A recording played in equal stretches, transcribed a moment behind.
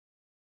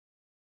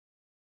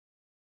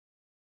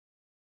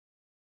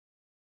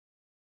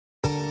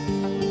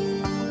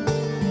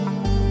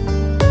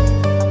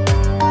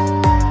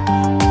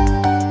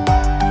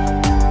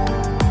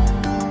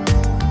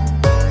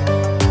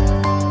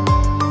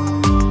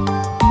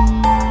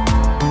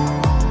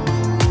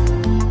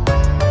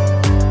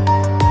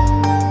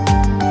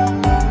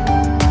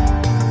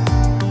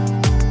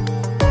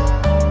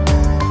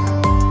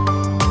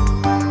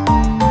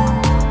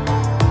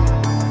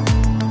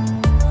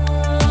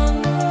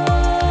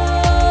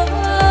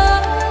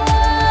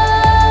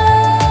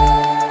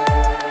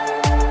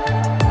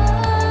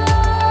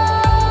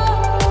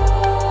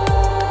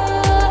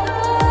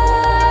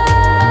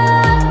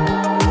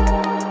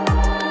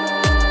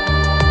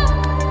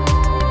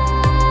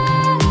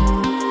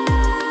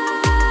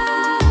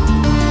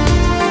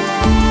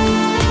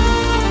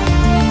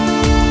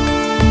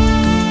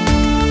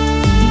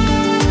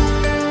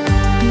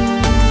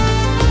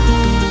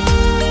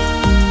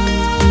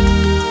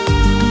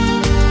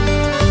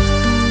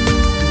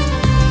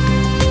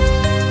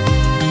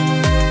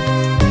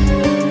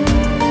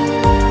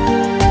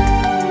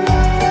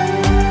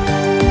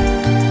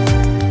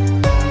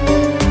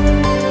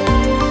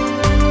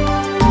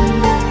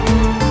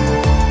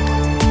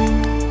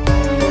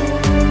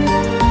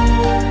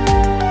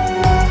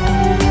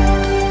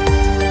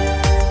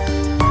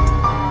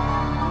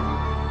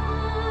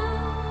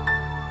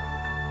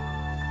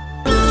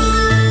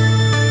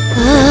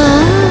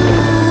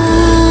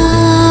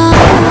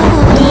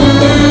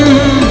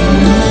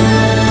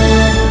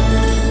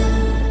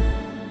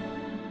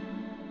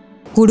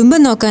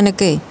കുടുംബം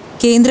നോക്കാനൊക്കെ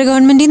കേന്ദ്ര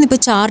ഗവൺമെന്റിൽ നിന്ന് ഇപ്പൊ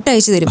ചാർട്ട്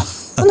അയച്ചു തരും.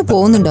 ഒന്ന്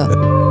പോകുന്നുണ്ടോ?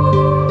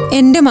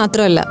 എന്റെ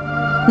മാത്രമല്ല,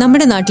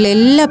 നമ്മുടെ നാട്ടിലെ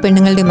എല്ലാ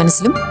പെണ്ണുങ്ങളുടെ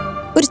മനസ്സിലും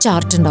ഒരു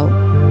ചാർട്ട് ഉണ്ടാവും.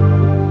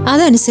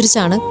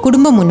 അതനുസരിച്ചാണ്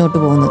കുടുംബം മുന്നോട്ട്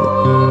പോകുന്നത്.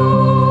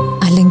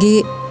 അല്ലെങ്കിൽ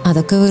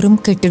അതൊക്കെ വെറും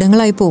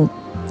കെട്ടിടങ്ങളായി പോവും,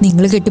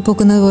 നിങ്ങൾ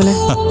കെട്ടിപ്പോക്കുന്നത് പോലെ.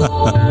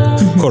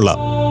 കൊള്ളാം.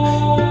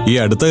 ഈ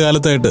അടുത്ത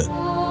കാലത്തായിട്ട്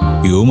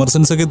ഹ്യൂമർ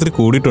സെൻസ് ഒക്കെ ഇത്തിരി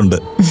കൂടിയിട്ടുണ്ട്.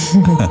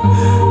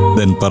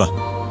 പറ,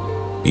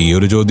 ഈ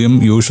ഒരു ചോദ്യം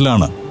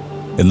യൂഷ്വലാണ്.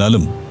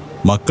 എന്നാലും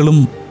മക്കളും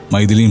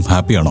മൈഥിലിയും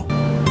ഹാപ്പിയാണോ?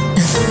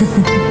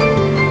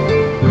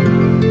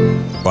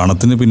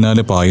 പണത്തിന്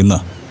പിന്നാലെ പായുന്ന,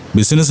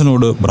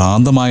 ബിസിനസിനോട്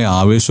ഭ്രാന്തമായ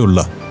ആവേശമുള്ള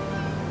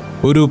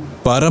ഒരു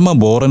പരമ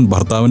ബോറൻ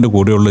ഭർത്താവിന്റെ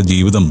കൂടെയുള്ള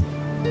ജീവിതം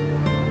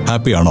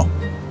ഹാപ്പിയാണോ?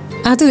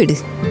 അത് വിട്,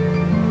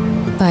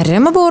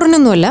 പരമ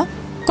ബോറനൊന്നുമല്ല,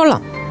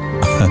 കൊള്ളാം.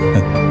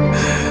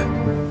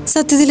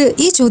 സത്യത്തില്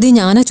ഈ ചോദ്യം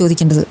ഞാനാ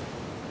ചോദിക്കേണ്ടത്.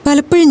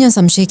 പലപ്പോഴും ഞാൻ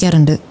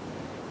സംശയിക്കാറുണ്ട്,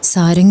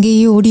 സാരംഗി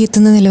ഈ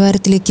ഓടിയെത്തുന്ന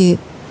നിലവാരത്തിലേക്ക്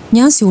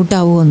ഞാൻ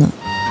സ്യൂട്ടാവുമെന്ന്.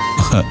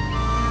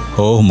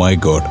 ഓ മൈ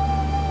ഗോഡ്,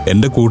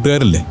 എൻ്റെ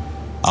കൂട്ടുകാരല്ലേ,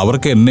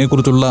 അവർക്ക്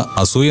എന്നെക്കുറിച്ചുള്ള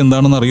അസൂയ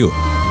എന്താണെന്ന് അറിയോ?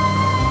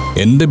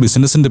 എൻ്റെ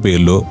ബിസിനസിന്റെ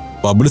പേരിലോ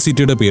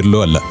പബ്ലിസിറ്റിയുടെ പേരിലോ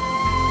അല്ല,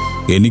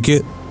 എനിക്ക്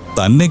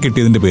തന്നെ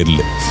കിട്ടിയതിന്റെ പേരിൽ.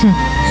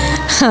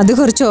 അത്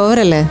കുറച്ച്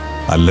ഓവറല്ലേ?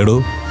 അല്ലടോ,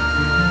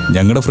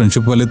 ഞങ്ങളുടെ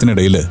ഫ്രണ്ട്ഷിപ്പ്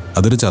വലയത്തിനിടയിൽ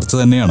അതൊരു ചർച്ച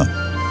തന്നെയാണ്.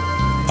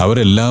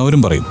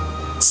 അവരെല്ലാവരും പറയും,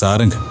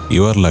 സാരംഗ്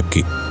യു ആർ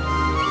ലക്കി.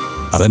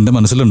 അതെന്റെ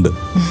മനസ്സിലുണ്ട്.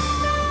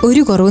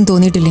 ഒരു കുറവും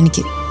തോന്നിയിട്ടില്ല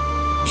എനിക്ക്.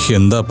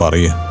 എന്താ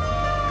പറയുക,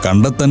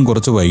 കണ്ടെത്താൻ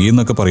കുറച്ച്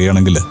വൈകിയെന്നൊക്കെ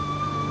പറയുകയാണെങ്കിൽ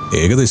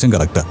ഏകദേശം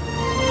correct.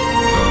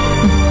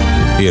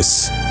 Yes,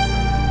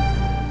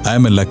 I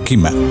M A lucky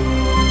man.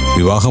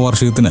 വിവാഹ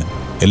വാർഷികത്തിന്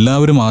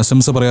എല്ലാവരും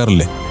ആശംസ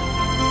പറയാറില്ലേ?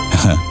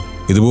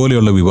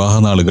 ഇതുപോലെയുള്ള വിവാഹ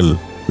നാളുകൾ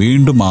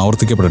വീണ്ടും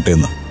ആവർത്തിക്കപ്പെടട്ടെ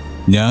എന്ന്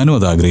ഞാനും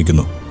അത്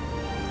ആഗ്രഹിക്കുന്നു.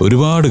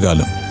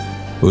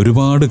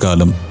 ഒരുപാട്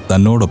കാലം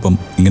തന്നോടൊപ്പം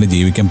ഇങ്ങനെ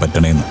ജീവിക്കാൻ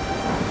പറ്റണേന്ന്.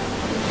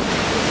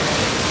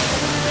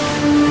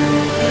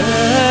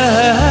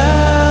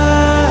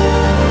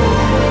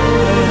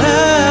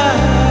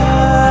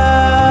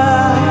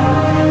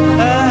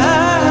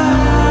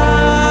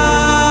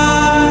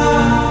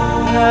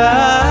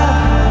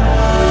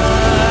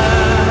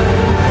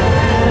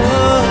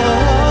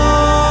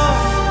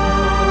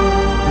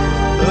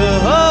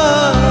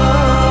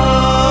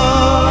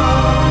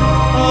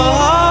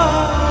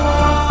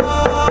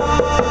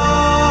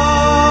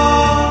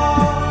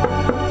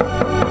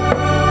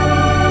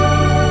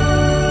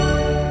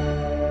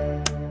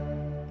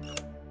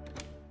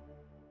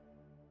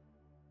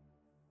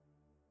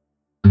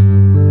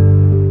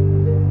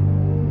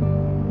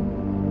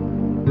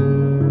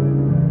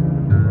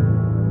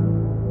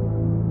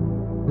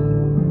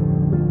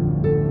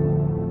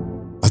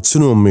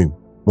 അച്ഛനും അമ്മയും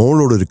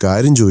മോളോടൊരു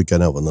കാര്യം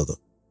ചോദിക്കാനാ വന്നത്.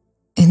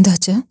 എന്താ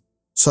അച്ഛാ?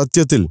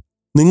 സത്യത്തിൽ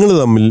നിങ്ങൾ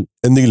തമ്മിൽ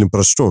എന്തെങ്കിലും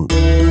പ്രശ്നമുണ്ടോ?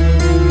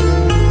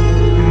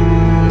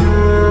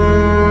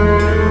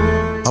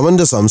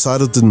 അവന്റെ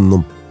സംസാരത്തിൽ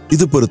നിന്നും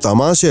ഇതിപ്പോ ഒരു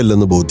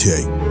തമാശയല്ലെന്ന്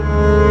ബോധ്യമായി.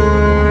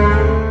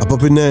 അപ്പൊ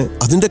പിന്നെ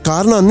അതിന്റെ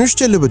കാരണം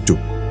അന്വേഷിച്ചല്ലേ പറ്റൂ.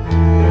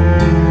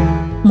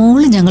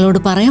 മോള് ഞങ്ങളോട്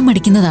പറയാൻ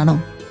മടിക്കുന്നതാണോ?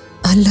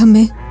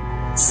 അല്ലമ്മേ,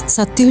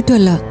 സത്യമായിട്ടും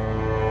അല്ല.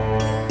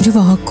 ഒരു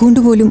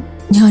വാക്കുകൊണ്ട് പോലും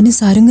ഞാനും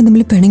സാരംഗും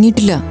തമ്മിൽ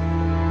പിണങ്ങിയിട്ടില്ല.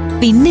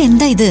 പിന്നെ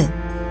എന്താ ഇത്?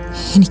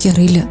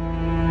 എനിക്കറിയില്ല.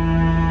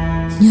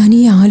 ഞാൻ ഈ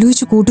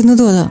ആലോചിച്ച്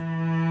കൂട്ടുന്നതും അതാ.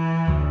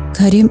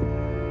 കാര്യം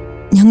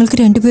ഞങ്ങൾക്ക്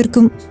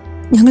രണ്ടുപേർക്കും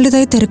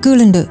ഞങ്ങളുടേതായ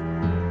തിരക്കുകളുണ്ട്.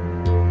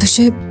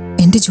 പക്ഷെ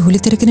എന്റെ ജോലി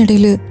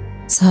തിരക്കിനിടയിൽ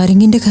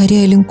സാരംഗിന്റെ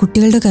കാര്യമായാലും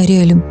കുട്ടികളുടെ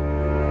കാര്യമായാലും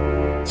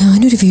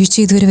ഞാനൊരു വീഴ്ച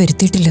ഇതുവരെ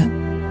വരുത്തിയിട്ടില്ല.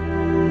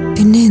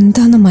 പിന്നെ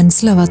എന്താന്ന്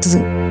മനസ്സിലാവാത്തത്?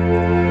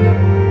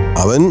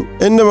 അവൻ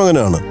എന്റെ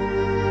മകനാണ്.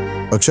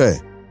 പക്ഷേ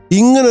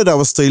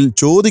ഇങ്ങനൊരവസ്ഥയിൽ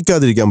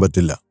ചോദിക്കാതിരിക്കാൻ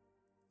പറ്റില്ല.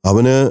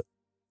 അവന്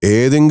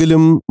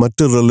ഏതെങ്കിലും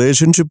മറ്റു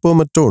റിലേഷൻഷിപ്പോ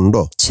മറ്റോ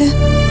ഉണ്ടോ?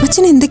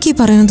 അച്ഛൻ എന്തൊക്കെയാ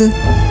പറയണത്?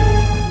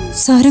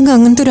 സാരംഗ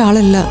അങ്ങനത്തെ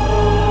ഒരാളല്ല.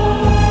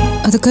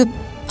 അതൊക്കെ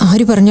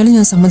ആര് പറഞ്ഞാലും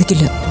ഞാൻ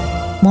സമ്മതിക്കില്ല.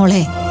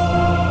 മോളെ,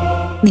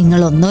 നിങ്ങൾ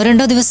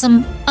 1-2 ദിവസം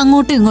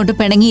അങ്ങോട്ടും ഇങ്ങോട്ടും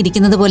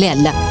പിണങ്ങിയിരിക്കുന്നത് പോലെ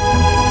അല്ല.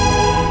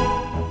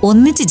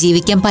 ഒന്നിച്ച്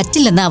ജീവിക്കാൻ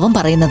പറ്റില്ലെന്നാ അവൻ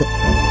പറയുന്നത്.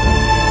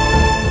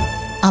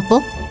 അപ്പോ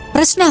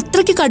പ്രശ്നം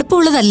അത്രയ്ക്ക്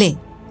കടുപ്പമുള്ളതല്ലേ?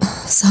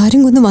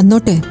 സാരംഗ് ഒന്ന്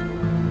വന്നോട്ടെ.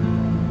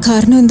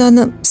 കാരണം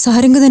എന്താന്ന്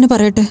സാരംഗ് തന്നെ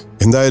പറയട്ടെ.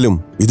 എന്തായാലും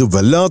ഇത്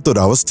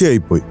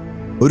വല്ലാത്തൊരവസ്ഥയായിപ്പോയി.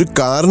 ഒരു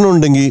കാരണം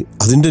ഉണ്ടെങ്കിൽ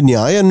അതിന്റെ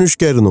ന്യായം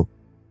അന്വേഷിക്കായിരുന്നു.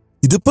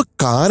 ഇതിപ്പോ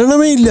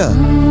കാരണമേ ഇല്ല.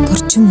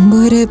 കുറച്ചു മുമ്പ്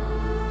വരെ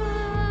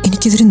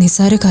എനിക്കിതൊരു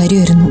നിസ്സാര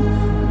കാര്യമായിരുന്നു.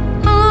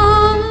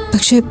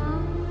 പക്ഷെ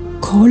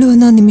കോള്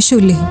വന്ന ആ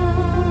നിമിഷമില്ലേ,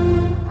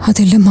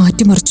 അതെല്ലാം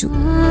മാറ്റിമറിച്ചു.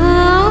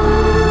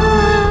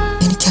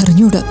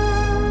 എനിക്കറിഞ്ഞൂടാ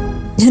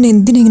ഞാൻ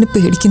എന്തിനെങ്ങനെ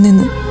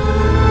പേടിക്കുന്നെന്ന്.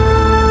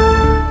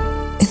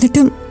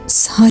 എന്നിട്ടും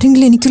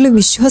സാരെങ്കിലും എനിക്കുള്ള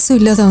വിശ്വാസം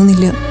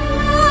ഇല്ലാതാവുന്നില്ല.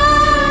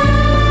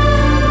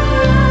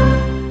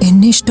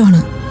 എന്നെ ഇഷ്ടമാണ്,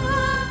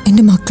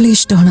 എന്റെ മക്കളെ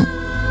ഇഷ്ടമാണ്.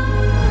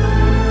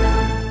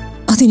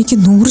 അതെനിക്ക്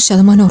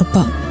 100%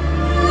 ഉറപ്പാ.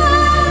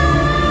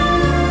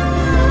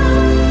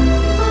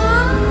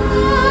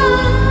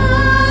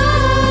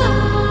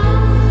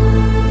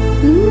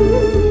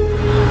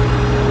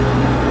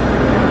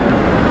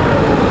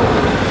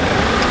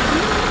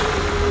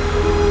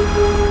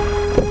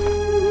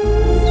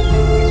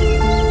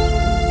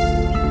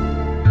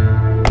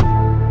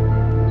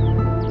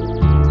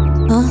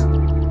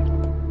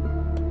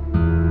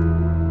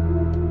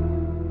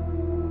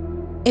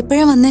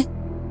 എപ്പോഴാ വന്നേ?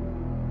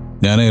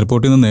 ഞാൻ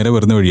എയർപോർട്ടിൽ നിന്ന് നേരെ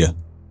വരുന്ന വഴിയാ.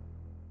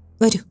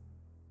 വരൂ.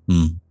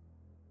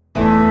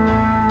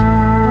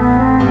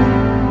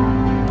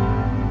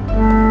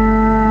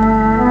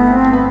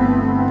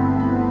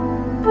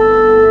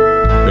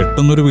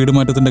 പെട്ടെന്നൊരു വീട്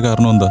മാറ്റത്തിന്റെ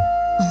കാരണം എന്താ?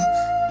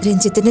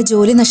 രഞ്ജിത്തിന്റെ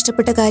ജോലി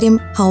നഷ്ടപ്പെട്ട കാര്യം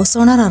ഹൗസ്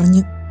ഓണർ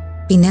അറിഞ്ഞു.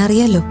 പിന്നെ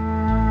അറിയാലോ,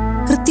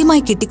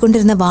 കൃത്യമായി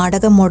കിട്ടിക്കൊണ്ടിരുന്ന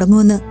വാടക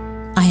മുടങ്ങുമെന്ന്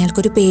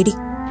അയാൾക്കൊരു പേടി.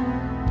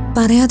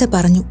 പറയാതെ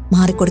പറഞ്ഞു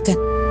മാറിക്കൊടുക്കാൻ.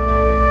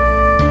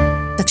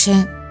 പക്ഷെ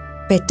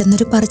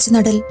പെട്ടെന്നൊരു പറിച്ചു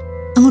നടൽ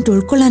അങ്ങോട്ട്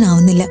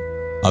ഉൾക്കൊള്ളാനാവുന്നില്ല.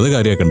 അത്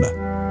കാര്യാക്കണ്ട.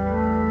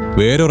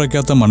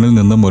 വേരുറയ്ക്കാത്ത മണ്ണിൽ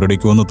നിന്ന്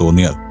മുരടിക്കുമെന്ന്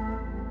തോന്നിയാൽ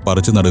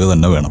പറിച്ചു നടുക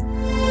തന്നെ വേണം.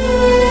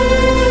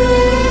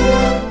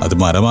 അത്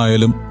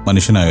മരമായാലും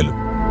മനുഷ്യനായാലും.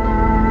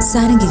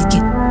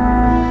 സാരംഗിരിക്ക്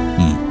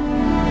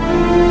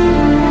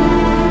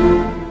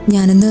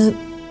ഞാനൊന്ന്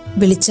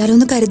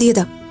വിളിച്ചാലോന്ന്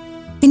കരുതിയതാ.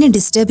 പിന്നെ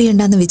ഡിസ്റ്റർബ്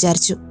ചെയ്യണ്ടെന്ന്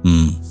വിചാരിച്ചു.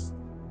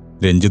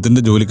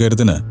 രഞ്ജിത്തിന്റെ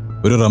ജോലിക്കാര്യത്തിന്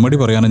ഒരു റെമഡി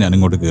പറയാനാണ് ഞാൻ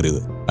ഇങ്ങോട്ട്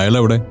കയറിയത്.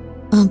 അയാളെവിടെ?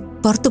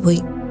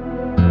 പുറത്തുപോയി.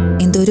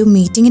 എന്തോ ഒരു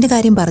മീറ്റിംഗിന്റെ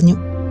കാര്യം പറഞ്ഞു.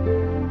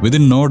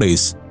 വിതിൻ നോ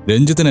ഡേയ്സ്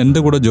രഞ്ജിത്തിന് എന്റെ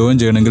കൂടെ ജോയിൻ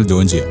ചെയ്യണമെങ്കിൽ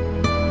ജോയിൻ ചെയ്യാം.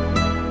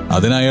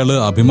 അതിനയാള്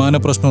അഭിമാന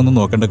പ്രശ്നമൊന്നും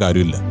നോക്കേണ്ട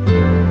കാര്യമില്ല.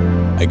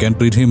 I can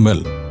treat him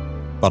well.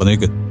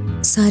 പറഞ്ഞേക്ക്.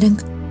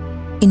 സാരംഗ്,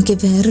 എനിക്ക്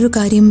വേറൊരു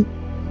കാര്യം.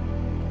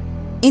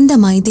 എന്താ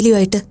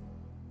മൈഥിലിയുമായിട്ട്?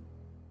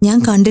 ഞാൻ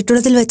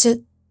കണ്ടിട്ടുള്ളതിൽ വെച്ച്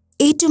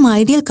ഏറ്റവും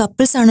ഐഡിയൽ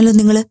കപ്പിൾസ് ആണല്ലോ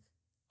നിങ്ങള്.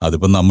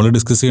 അതിപ്പോ നമ്മൾ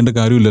ഡിസ്കസ് ചെയ്യേണ്ട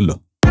കാര്യമില്ലല്ലോ.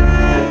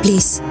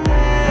 പ്ലീസ്,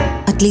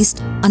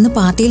 അറ്റ്ലീസ്റ്റ് അന്ന്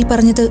പാർട്ടിയിൽ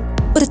പറഞ്ഞത്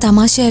ഒരു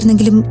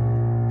തമാശയായിരുന്നെങ്കിലും.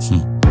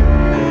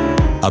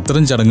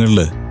 അത്തരം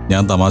ചടങ്ങുകളില്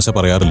ഞാൻ തമാശ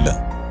പറയാറില്ല.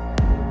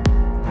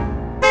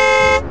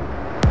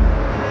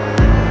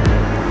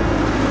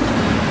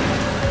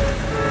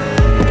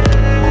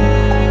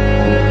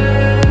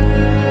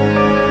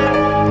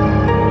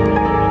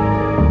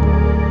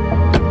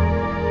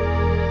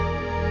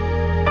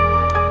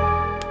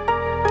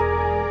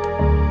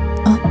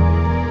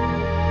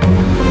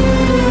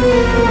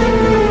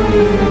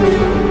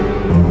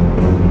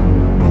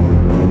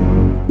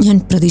 ഞാൻ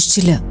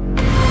പ്രതീക്ഷിച്ചില്ല.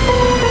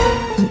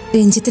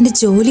 രഞ്ജിത്തിന്റെ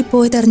ജോലി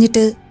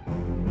പോയതറിഞ്ഞിട്ട്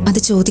അത്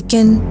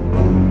ചോദിക്കാൻ.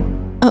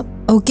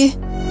 ഓക്കെ,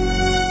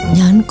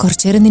 ഞാൻ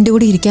കുറച്ചേരം നിന്റെ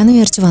കൂടെ ഇരിക്കാന്ന്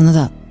വിചാരിച്ചു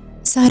വന്നതാ.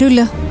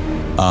 സാരമില്ല.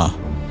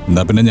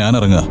 എന്നാ പിന്നെ ഞാൻ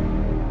ഇറങ്ങുക.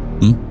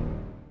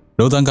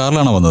 താൻ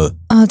കാറിലാണോ വന്നത്?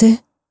 അതെ.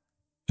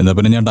 എന്നാ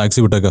പിന്നെ ഞാൻ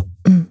ടാക്സി വിട്ടേക്കാം.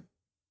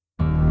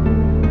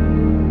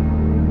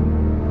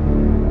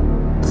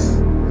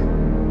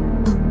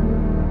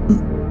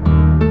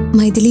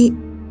 മൈഥിലി,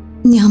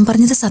 ഞാൻ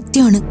പറഞ്ഞത്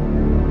സത്യമാണ്.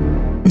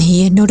 നീ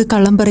എന്നോട്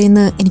കള്ളം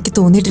പറയുന്ന എനിക്ക്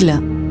തോന്നിയിട്ടില്ല.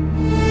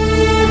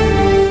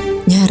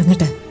 ഞാൻ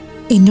ഇറങ്ങട്ടെ.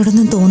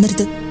 എന്നോടൊന്നും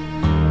തോന്നരുത്.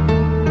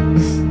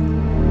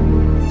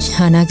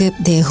 ഞാനാകെ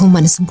ദേഹവും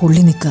മനസ്സും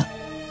പൊള്ളി നിൽക്കുക.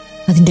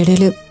 അതിൻ്റെ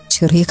ഇടയിൽ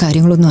ചെറിയ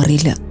കാര്യങ്ങളൊന്നും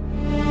അറിയില്ല.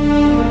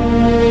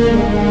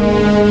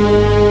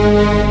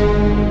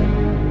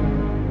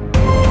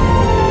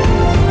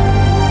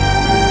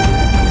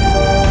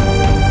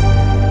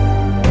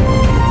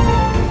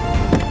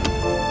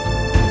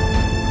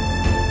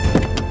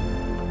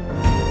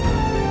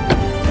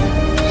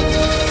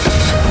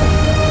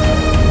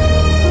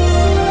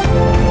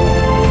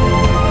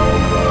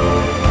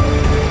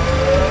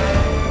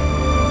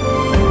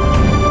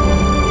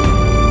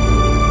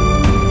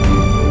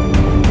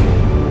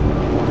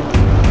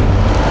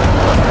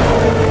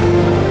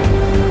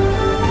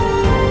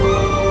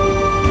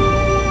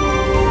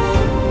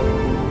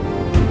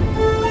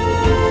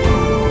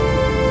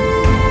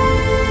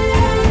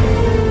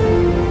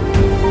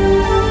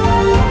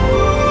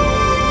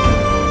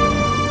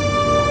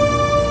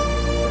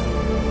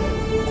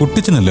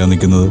 കുട്ടിച്ചനല്ലേ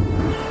നിൽക്കുന്നത്?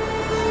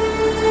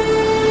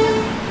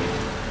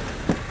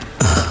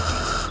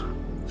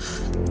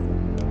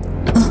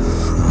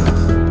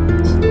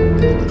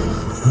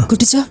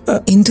 കുട്ടിച്ച,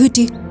 എന്തു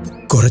പറ്റി?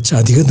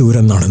 കുറച്ചധികം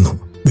ദൂരം നടന്നു.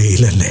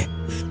 വെയിലല്ലേ,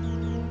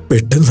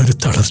 പെട്ടെന്നൊരു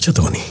തളർച്ച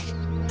തോന്നി.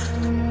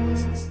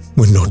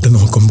 മുന്നോട്ട്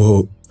നോക്കുമ്പോ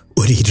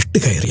ഒരു ഇരുട്ട്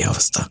കയറിയ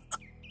അവസ്ഥ.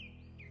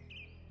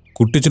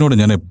 കുട്ടിച്ചനോട്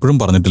ഞാൻ എപ്പോഴും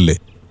പറഞ്ഞിട്ടില്ലേ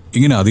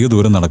ഇങ്ങനെ അധിക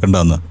ദൂരം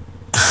നടക്കണ്ടെന്ന്?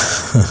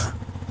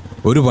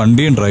 ഒരു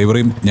വണ്ടിയും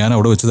ഡ്രൈവറെയും ഞാൻ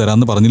അവിടെ വെച്ച്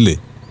തരാമെന്ന് പറഞ്ഞില്ലേ?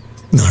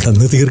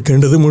 നടന്നു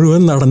തീർക്കേണ്ടത്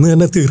മുഴുവൻ നടന്നു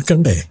തന്നെ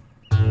തീർക്കണ്ടേ?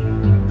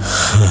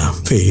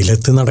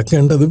 വെയിലത്ത്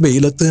നടക്കേണ്ടത്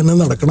വെയിലത്ത് തന്നെ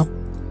നടക്കണം.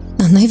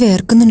 നന്നായി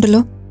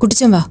വേർക്കുന്നുണ്ടല്ലോ.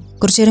 കുട്ടിച്ചൻ വാ,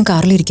 കുറച്ചു നേരം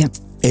കാറിലിരിക്കാം.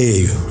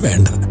 ഏയ്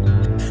വേണ്ട,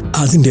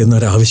 അതിൻ്റെ ഒന്നും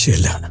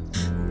ഒരാവശ്യമില്ല.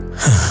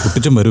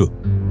 കുട്ടിച്ചൻ വരൂ,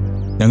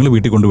 ഞങ്ങൾ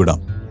വീട്ടിൽ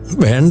കൊണ്ടുവിടാം.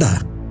 വേണ്ട.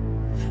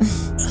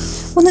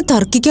 ഒന്ന്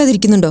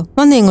തർക്കിക്കാതിരിക്കുന്നുണ്ടോ?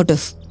 വന്നേ ഇങ്ങോട്ട്.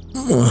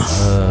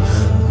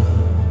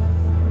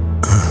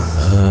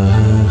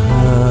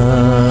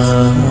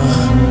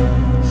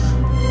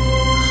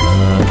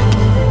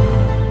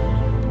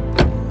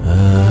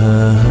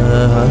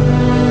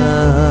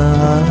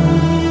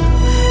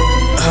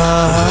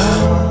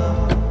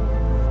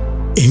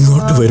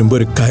 ഇങ്ങോട്ട് വരുമ്പോ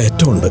ഒരു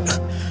കയറ്റമുണ്ട്.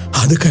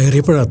 അത്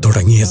കയറിയപ്പോഴാ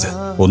തുടങ്ങിയത്.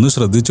 ഒന്ന്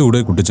ശ്രദ്ധിച്ചുകൂടെ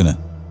കുട്ടിച്ചന്?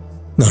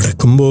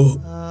 നടക്കുമ്പോ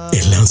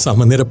എല്ലാം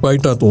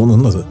സമനിരപ്പായിട്ടാ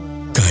തോന്നുന്നത്.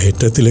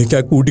 കയറ്റത്തിലേക്കാ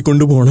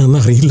കൂട്ടിക്കൊണ്ടു പോണെന്ന്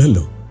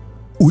അറിയില്ലല്ലോ.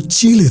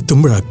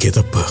 ഉച്ചിയിലെത്തുമ്പോഴാ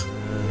കിതപ്പ്.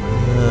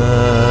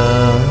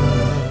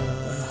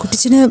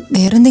 കുട്ടിച്ചന്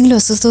വേറെന്തെങ്കിലും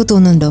അസ്വസ്ഥത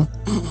തോന്നുന്നുണ്ടോ?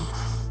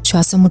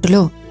 ശ്വാസം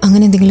മുട്ടലോ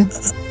അങ്ങനെ എന്തെങ്കിലും?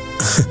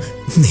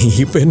 നീ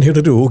ഇപ്പൊ എന്നെ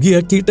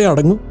രോഗിയാക്കിയിട്ടേ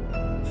അടങ്ങും.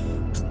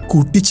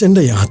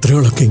 കുട്ടിച്ചന്റെ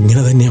യാത്രകളൊക്കെ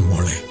ഇങ്ങനെ തന്നെയാ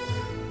മോളെ.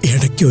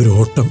 ഇടയ്ക്ക് ഒരു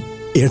ഓട്ടം,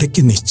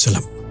 ഇടയ്ക്ക്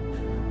നിശ്ചലം.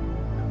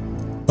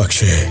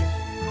 പക്ഷേ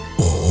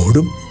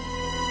ഓടും.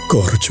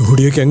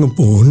 കുറച്ചുകൂടിയൊക്കെ അങ്ങ്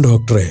പോകും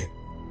ഡോക്ടറെ.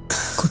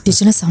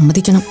 കുട്ടിച്ചനെ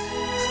സമ്മതിക്കണം.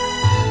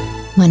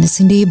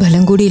 മനസ്സിന്റെ ഈ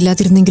ബലം കൂടി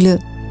ഇല്ലാതിരുന്നെങ്കിൽ.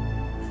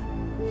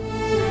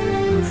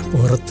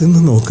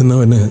 പുറത്തുനിന്ന്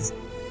നോക്കുന്നവന്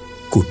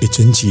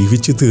കുട്ടിച്ചൻ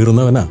ജീവിച്ചു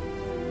തീർന്നവനാ,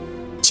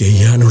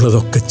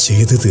 ചെയ്യാനുള്ളതൊക്കെ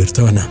ചെയ്തു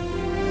തീർത്തവനാ.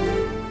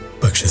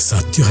 പക്ഷെ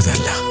സത്യം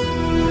അതല്ല.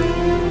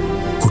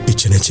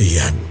 കുട്ടിച്ചനെ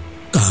ചെയ്യാൻ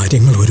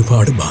കാര്യങ്ങൾ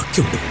ഒരുപാട്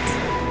ബാക്കിയുണ്ട്.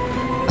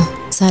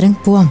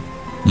 സാരംഗ് പോവാം.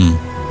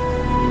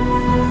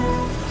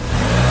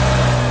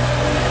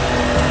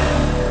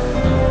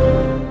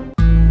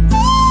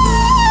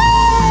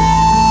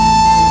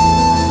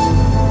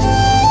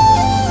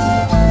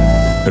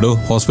 എടോ,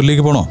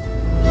 ഹോസ്പിറ്റലിലേക്ക് പോണോ?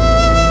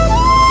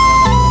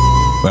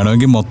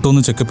 വേണമെങ്കിൽ മൊത്തം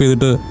ഒന്ന് ചെക്കപ്പ്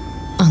ചെയ്തിട്ട്.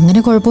 അങ്ങനെ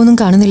കുഴപ്പമൊന്നും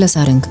കാണുന്നില്ല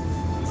സാരംഗ്.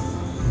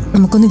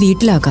 നമുക്കൊന്ന്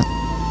വീട്ടിലാക്കാം.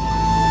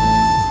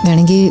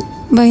 വേണമെങ്കിൽ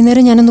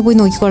വൈകുന്നേരം ഞാനൊന്ന് പോയി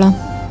നോക്കിക്കോളാം.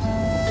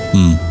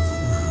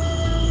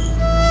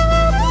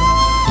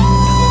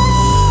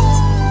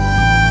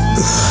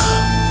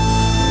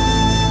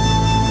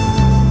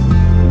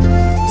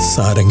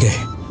 സാരംഗേ,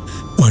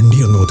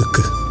 വണ്ടിയൊന്ന്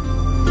ഒതുക്ക്.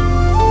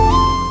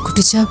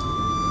 കുട്ടിച്ച,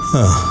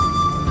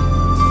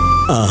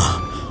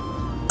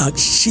 ആ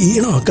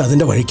ക്ഷീണമൊക്കെ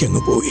അതിൻ്റെ വഴിക്ക്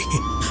അങ്ങ് പോയി.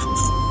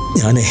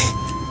 ഞാനേ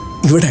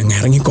ഇവിടെ അങ്ങ്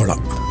ഇറങ്ങിക്കോളാം.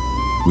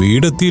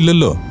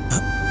 വീടെത്തിയില്ലല്ലോ.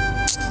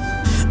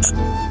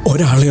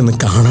 ഒരാളെ ഒന്ന്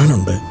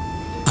കാണാനുണ്ട്.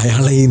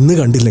 അയാളെ ഇന്ന്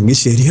കണ്ടില്ലെങ്കിൽ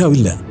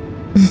ശരിയാവില്ല.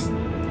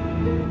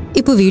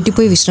 ഇപ്പൊ വീട്ടിൽ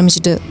പോയി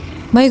വിശ്രമിച്ചിട്ട്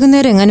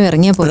വൈകുന്നേരം എങ്ങാനും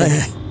ഇറങ്ങിയാ പോലെ.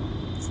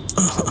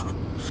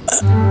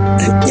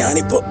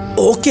 ഞാനിപ്പോ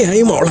ഓക്കെ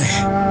ആയി മോളെ.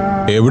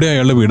 എവിടെയാ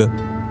അയാളുടെ വീട്?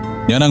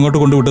 ഞാൻ അങ്ങോട്ട്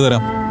കൊണ്ടുവിട്ടു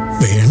തരാം.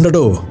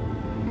 വേണ്ടടോ,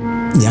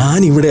 ഞാൻ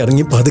ഇവിടെ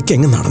ഇറങ്ങി പതുക്കെ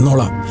അങ്ങ്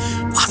നടന്നോളാം.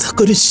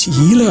 അതൊക്കെ ഒരു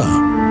ശീല.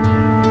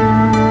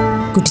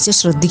 കുട്ടിച്ച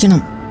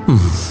ശ്രദ്ധിക്കണം.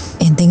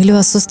 എന്തെങ്കിലും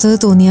അസ്വസ്ഥത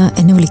തോന്നിയാ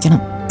എന്നെ വിളിക്കണം.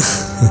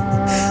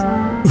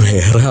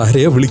 വേറെ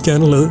ആരെയാ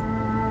വിളിക്കാനുള്ളത്?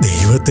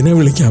 ദൈവത്തിനെ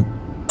വിളിക്കാം.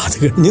 അത്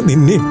കഴിഞ്ഞ്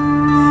നിന്നെ.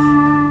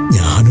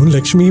 ഞാനും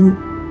ലക്ഷ്മിയും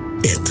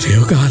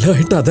എത്രയോ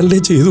കാലമായിട്ട് അതല്ലേ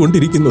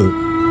ചെയ്തുകൊണ്ടിരിക്കുന്നത്.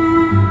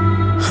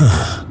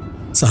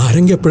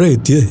 സാരംഗ് എപ്പോഴാ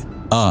എത്തിയത്?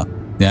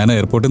 ഞാൻ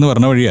എയർപോർട്ടിൽ നിന്ന്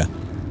പറഞ്ഞ വഴിയാ.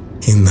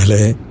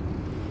 ഇന്നലെ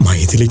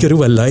മൈഥിലിക്കൊരു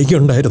വല്ലായിക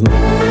ഉണ്ടായിരുന്നു.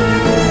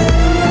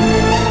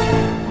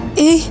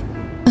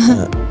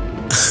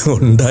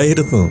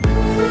 ഉണ്ടായിരുന്നു.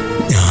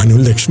 ഞാനും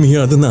ലക്ഷ്മിയും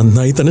അത്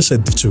നന്നായി തന്നെ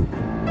ശ്രദ്ധിച്ചു.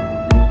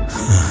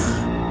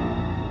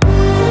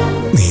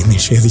 നീ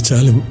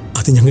നിഷേധിച്ചാലും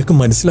അത് ഞങ്ങൾക്ക്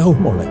മനസ്സിലാവും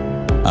മോളെ.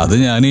 അത്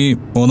ഞാൻ ഈ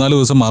 3-4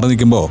 ദിവസം മാറി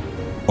നിൽക്കുമ്പോ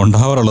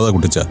ഉണ്ടാവാറുള്ളതാ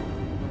കുട്ടിച്ച.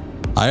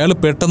 അയാൾ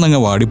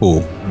പെട്ടെന്നങ്ങ്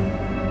വാടിപ്പോവും.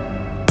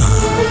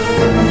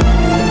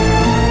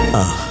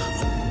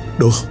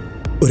 ഡോ,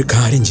 ഒരു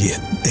കാര്യം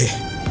ചെയ്യാം.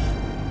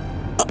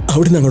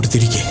 അവിടുന്ന് അങ്ങോട്ട്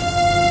തിരികെ.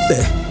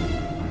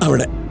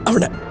 അവിടെ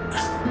അവിടെ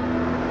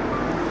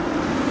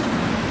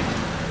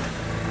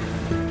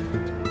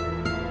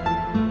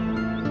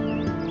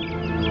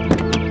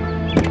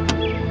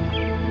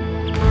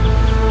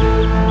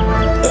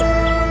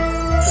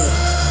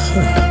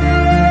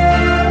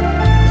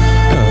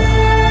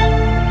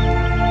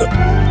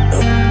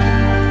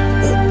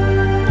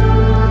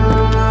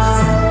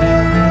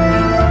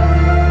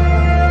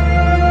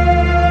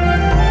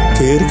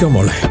കേറിക്കോ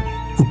മോളെ.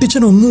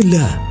 കുട്ടിച്ചനൊന്നുമില്ല.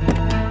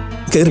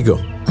 കേറിക്കോ.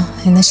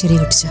 എന്നാ ശരി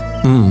കുട്ടിച്ച.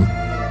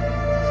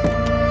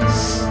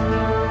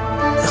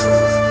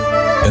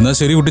 എന്നാ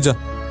ശരി കുട്ടിച്ച.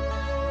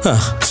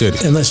 ശരി,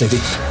 എന്നാ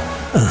ശരി.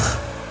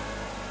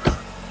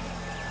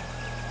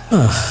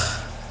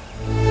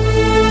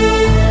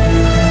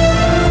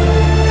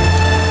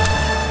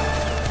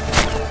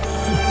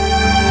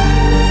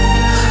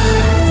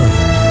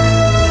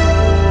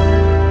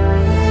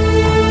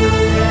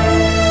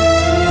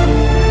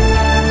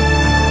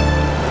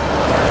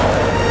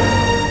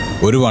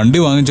 ഒരു വണ്ടി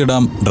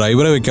വാങ്ങിച്ചിടാം,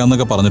 ഡ്രൈവറെ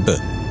വെക്കാന്നൊക്കെ പറഞ്ഞിട്ട്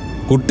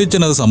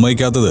കുട്ടിച്ചനത്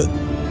സമ്മതിക്കാത്തത്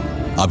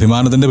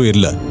അഭിമാനത്തിന്റെ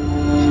പേരില്ല.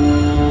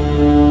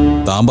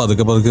 താൻ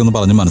പതുക്കെ പതുക്കെ ഒന്ന്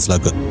പറഞ്ഞ്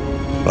മനസ്സിലാക്കുക.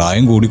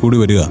 പ്രായം കൂടി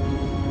വരിക.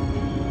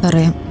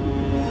 പറയാം.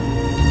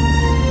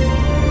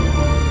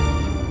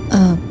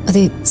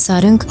 അതെ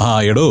സാരംഗ്.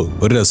 എടോ,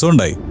 ഒരു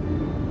രസമുണ്ടായി.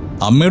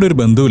 അമ്മയുടെ ഒരു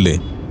ബന്ധുവില്ലേ,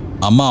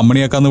 അമ്മ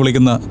അമ്മണിയാക്കാന്ന്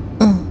വിളിക്കുന്ന.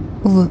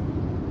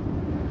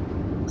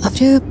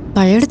 അവര്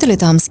പഴയടത്തല്ലേ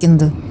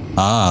താമസിക്കുന്നത്?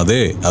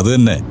 അതെ, അത്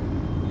തന്നെ.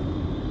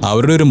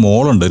 അവരുടെ ഒരു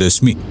മോളുണ്ട്,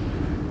 രശ്മി.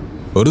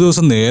 ഒരു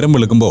ദിവസം നേരം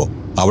വിളിക്കുമ്പോ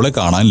അവളെ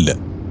കാണാനില്ല.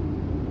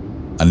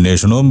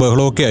 അന്വേഷണവും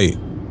ബഹളവും ഒക്കെ ആയി.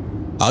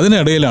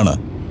 അതിനിടയിലാണ്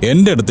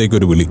എന്റെ അടുത്തേക്ക്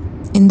ഒരു വിളി.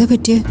 എന്താ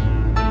പറ്റിയ?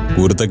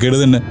 കുരുത്തക്കേട്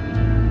തന്നെ.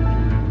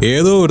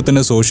 ഏതോ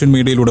ഒരുത്തന്നെ സോഷ്യൽ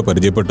മീഡിയയിലൂടെ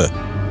പരിചയപ്പെട്ട്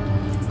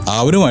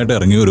അവരുമായിട്ട്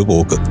ഇറങ്ങിയ ഒരു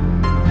പോക്ക്.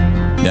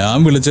 ഞാൻ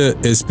വിളിച്ച്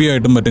SP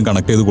ആയിട്ടും മറ്റും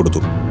കണക്ട് ചെയ്ത്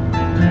കൊടുത്തു.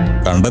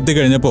 കണ്ടെത്തി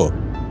കഴിഞ്ഞപ്പോ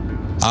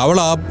അവൾ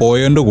ആ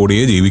പോയവന്റെ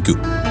കൂടിയേ ജീവിക്കൂ.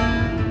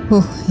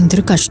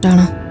 എന്തൊരു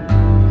കഷ്ടാണ്.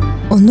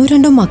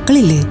 1-2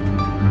 മക്കളില്ലേ?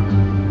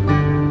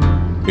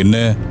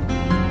 പിന്നെ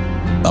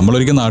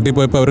നമ്മളൊരിക്കൽ നാട്ടിൽ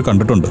പോയപ്പോ അവർ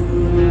കണ്ടിട്ടുണ്ട്.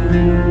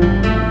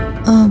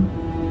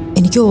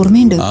 എനിക്ക്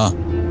ഓർമ്മയുണ്ട്.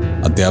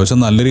 അത്യാവശ്യം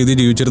നല്ല രീതിയിൽ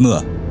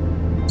ജീവിച്ചിരുന്നതാ.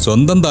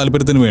 സ്വന്തം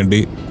താല്പര്യത്തിന് വേണ്ടി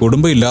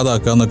കുടുംബം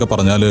ഇല്ലാതാക്കുക എന്നൊക്കെ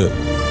പറഞ്ഞാല്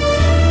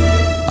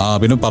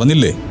പിന്നെ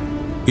പറഞ്ഞില്ലേ,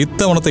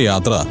 ഇത്തവണത്തെ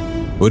യാത്ര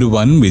ഒരു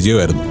വൻ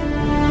വിജയമായിരുന്നു.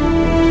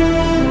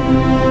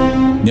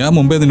 ഞാൻ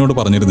മുമ്പേ നിന്നോട്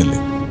പറഞ്ഞിരുന്നില്ലേ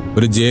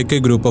ഒരു JK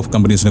ഗ്രൂപ്പ് ഓഫ്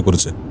കമ്പനീസിനെ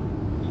കുറിച്ച്.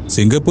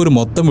 സിംഗപ്പൂർ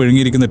മൊത്തം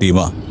വിഴുങ്ങിയിരിക്കുന്ന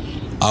ടീമാ.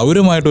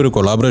 അവരുമായിട്ടൊരു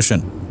കൊളാബറേഷൻ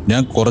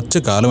ഞാൻ കുറച്ച്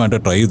കാലമായിട്ട്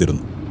ട്രൈ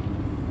ചെയ്തിരുന്നു.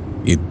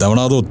 ഇത്തവണ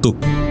അത് ഒത്തു.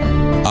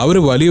 അവർ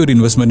വലിയൊരു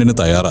ഇൻവെസ്റ്റ്മെന്റിന്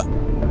തയ്യാറാ.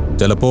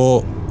 ചിലപ്പോ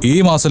ഈ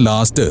മാസം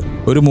ലാസ്റ്റ്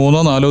ഒരു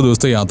 3-4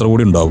 ദിവസത്തെ യാത്ര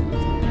കൂടി ഉണ്ടാവും.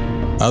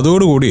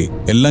 അതോടുകൂടി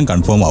എല്ലാം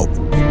കൺഫേം ആവും.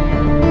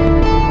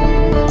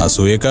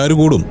 അസൂയക്കാർ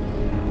കൂടും,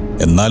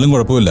 എന്നാലും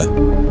കുഴപ്പമില്ല.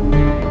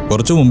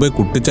 കുറച്ചു മുമ്പേ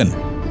കുട്ടിച്ചൻ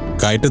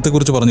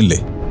കയറ്റത്തെക്കുറിച്ച് പറഞ്ഞില്ലേ,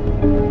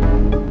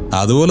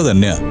 അതുപോലെ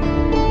തന്നെയാ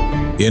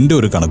എന്റെ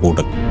ഒരു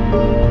കണക്കൂട്ടൽ.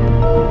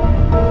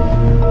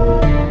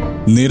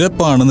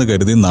 നിരപ്പാണെന്ന്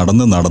കരുതി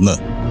നടന്ന്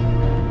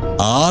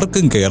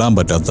ആർക്കും കയറാൻ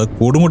പറ്റാത്ത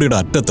കൊടുമുടിയുടെ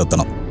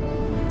അറ്റത്തെത്തണം.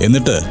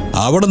 എന്നിട്ട്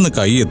അവിടെ നിന്ന്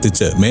കൈ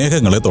എത്തിച്ച്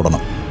മേഘങ്ങളെ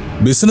തൊടണം.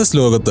 ബിസിനസ്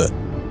ലോകത്ത്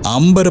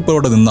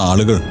അമ്പരപ്പോടെ നിന്ന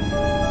ആളുകൾ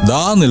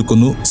ദാ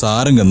നിൽക്കുന്നു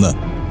സാരംഗെന്ന്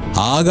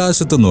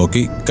ആകാശത്ത്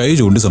നോക്കി കൈ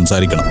ചൂണ്ടി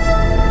സംസാരിക്കണം.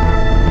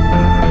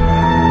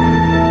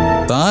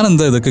 താൻ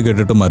എന്താ ഇതൊക്കെ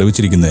കേട്ടിട്ട്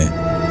മരവിച്ചിരിക്കുന്നേ?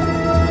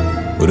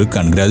 ഒരു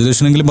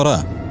കൺഗ്രാജുലേഷൻ എങ്കിലും പറ.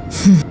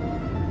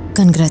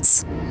 കൺഗ്രാറ്റ്സ്.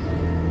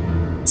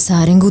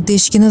 സാരംഗ്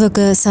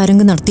ഉദ്ദേശിക്കുന്നതൊക്കെ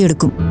സാരംഗ്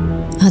നടത്തിയെടുക്കും,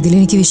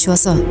 അതിലെനിക്ക്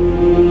വിശ്വാസമാണ്.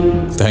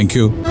 Thank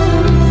you.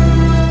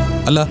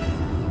 അല്ല,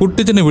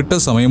 കുട്ടിച്ചനെ വിട്ട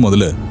സമയം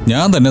മുതല്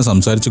ഞാൻ തന്നെ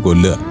സംസാരിച്ച്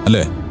കൊല്ലുക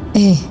അല്ലേ?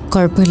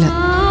 കുഴപ്പമില്ല.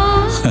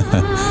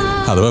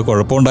 അഥവാ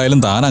കുഴപ്പമുണ്ടായാലും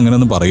താൻ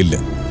അങ്ങനെയൊന്നും പറയില്ല.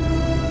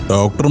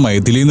 ഡോക്ടർ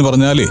മൈഥിലി എന്ന്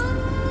പറഞ്ഞാലേ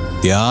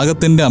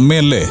ത്യാഗത്തിന്റെ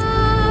അമ്മയല്ലേ.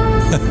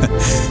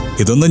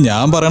 ഇതൊന്നും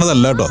ഞാൻ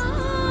പറയണതല്ല കേട്ടോ,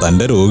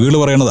 തന്റെ രോഗികൾ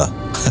പറയണതാ.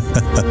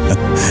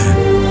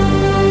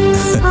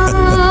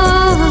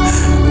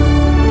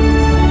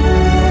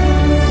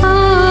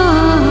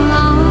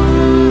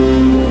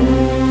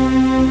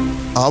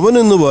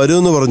 അവനിന്ന്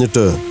വരുമെന്ന്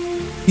പറഞ്ഞിട്ട്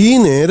ഈ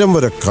നേരം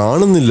വരെ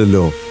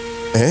കാണുന്നില്ലല്ലോ.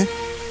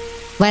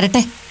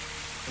 വരട്ടെ.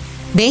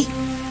 ദേ,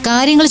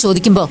 കാര്യങ്ങൾ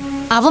ചോദിക്കുമ്പോ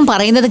അവൻ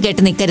പറയുന്നത്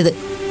കേട്ട് നിൽക്കരുത്.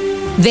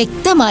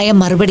 വ്യക്തമായ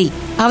മറുപടി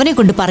അവനെ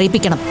കൊണ്ട്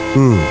പറയിപ്പിക്കണം.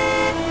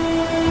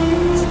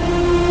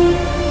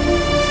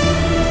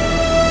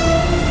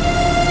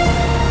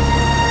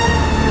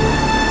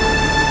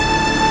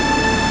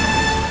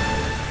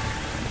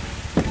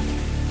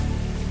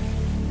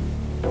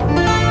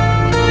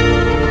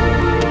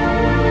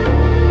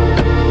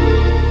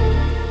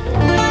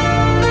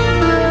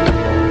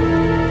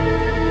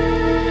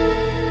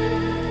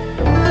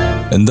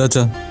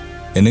 എന്താച്ചാ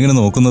എന്നിങ്ങനെ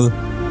നോക്കുന്നത്?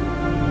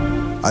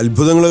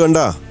 അത്ഭുതങ്ങൾ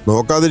കണ്ടാ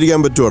നോക്കാതിരിക്കാൻ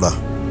പറ്റുവാടാ.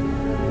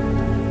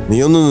 നീ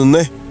ഒന്ന്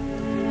നിന്നേ.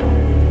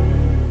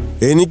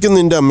 എനിക്കും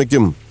നിന്റെ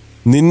അമ്മയ്ക്കും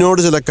നിന്നോട്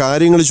ചില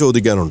കാര്യങ്ങൾ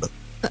ചോദിക്കാനുണ്ട്.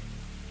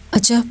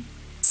 അച്ഛാ,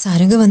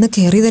 സാരംഗ് വന്ന്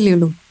കയറിയതല്ലേ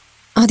ഉള്ളൂ,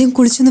 ആദ്യം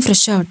കുളിച്ചൊന്ന്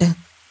ഫ്രഷ് ആവട്ടെ.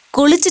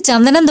 കുളിച്ച്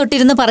ചന്ദനം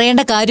തൊട്ടിരുന്ന്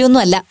പറയേണ്ട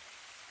കാര്യമൊന്നും അല്ല,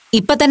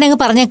 ഇപ്പൊ തന്നെ അങ്ങ്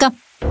പറഞ്ഞേക്കാം.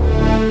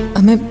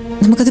 അമ്മ,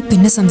 നമുക്കത്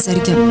പിന്നെ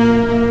സംസാരിക്കാം.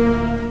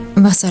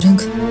 വാ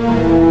സാരംഗ്.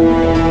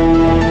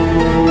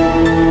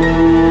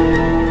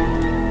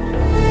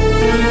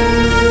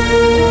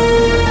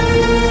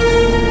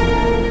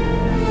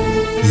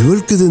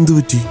 ഇവൾക്കിത് എന്തു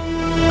പറ്റി?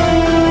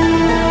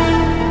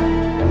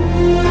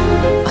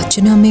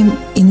 അച്ഛനും അമ്മയും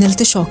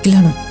ഇന്നലത്തെ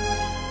ഷോക്കിലാണ്,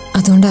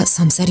 അതുകൊണ്ടാ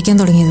സംസാരിക്കാൻ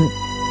തുടങ്ങിയത്.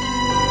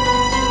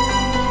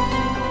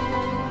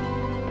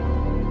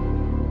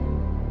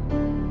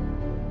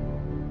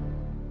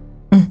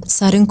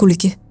 സാരംഗ്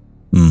കുളിക്ക്.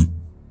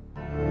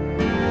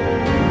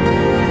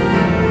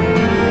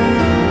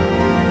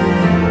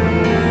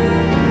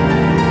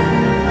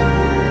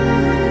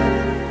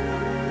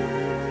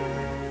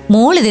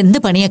 മോൾ ഇതെന്ത്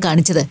പണിയാ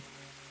കാണിച്ചത്?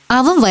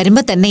 അവൻ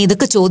വരുമ്പോ തന്നെ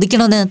ഇതൊക്കെ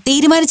ചോദിക്കണമെന്ന്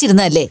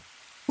തീരുമാനിച്ചിരുന്നല്ലേ?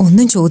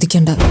 ഒന്നും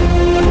ചോദിക്കണ്ട.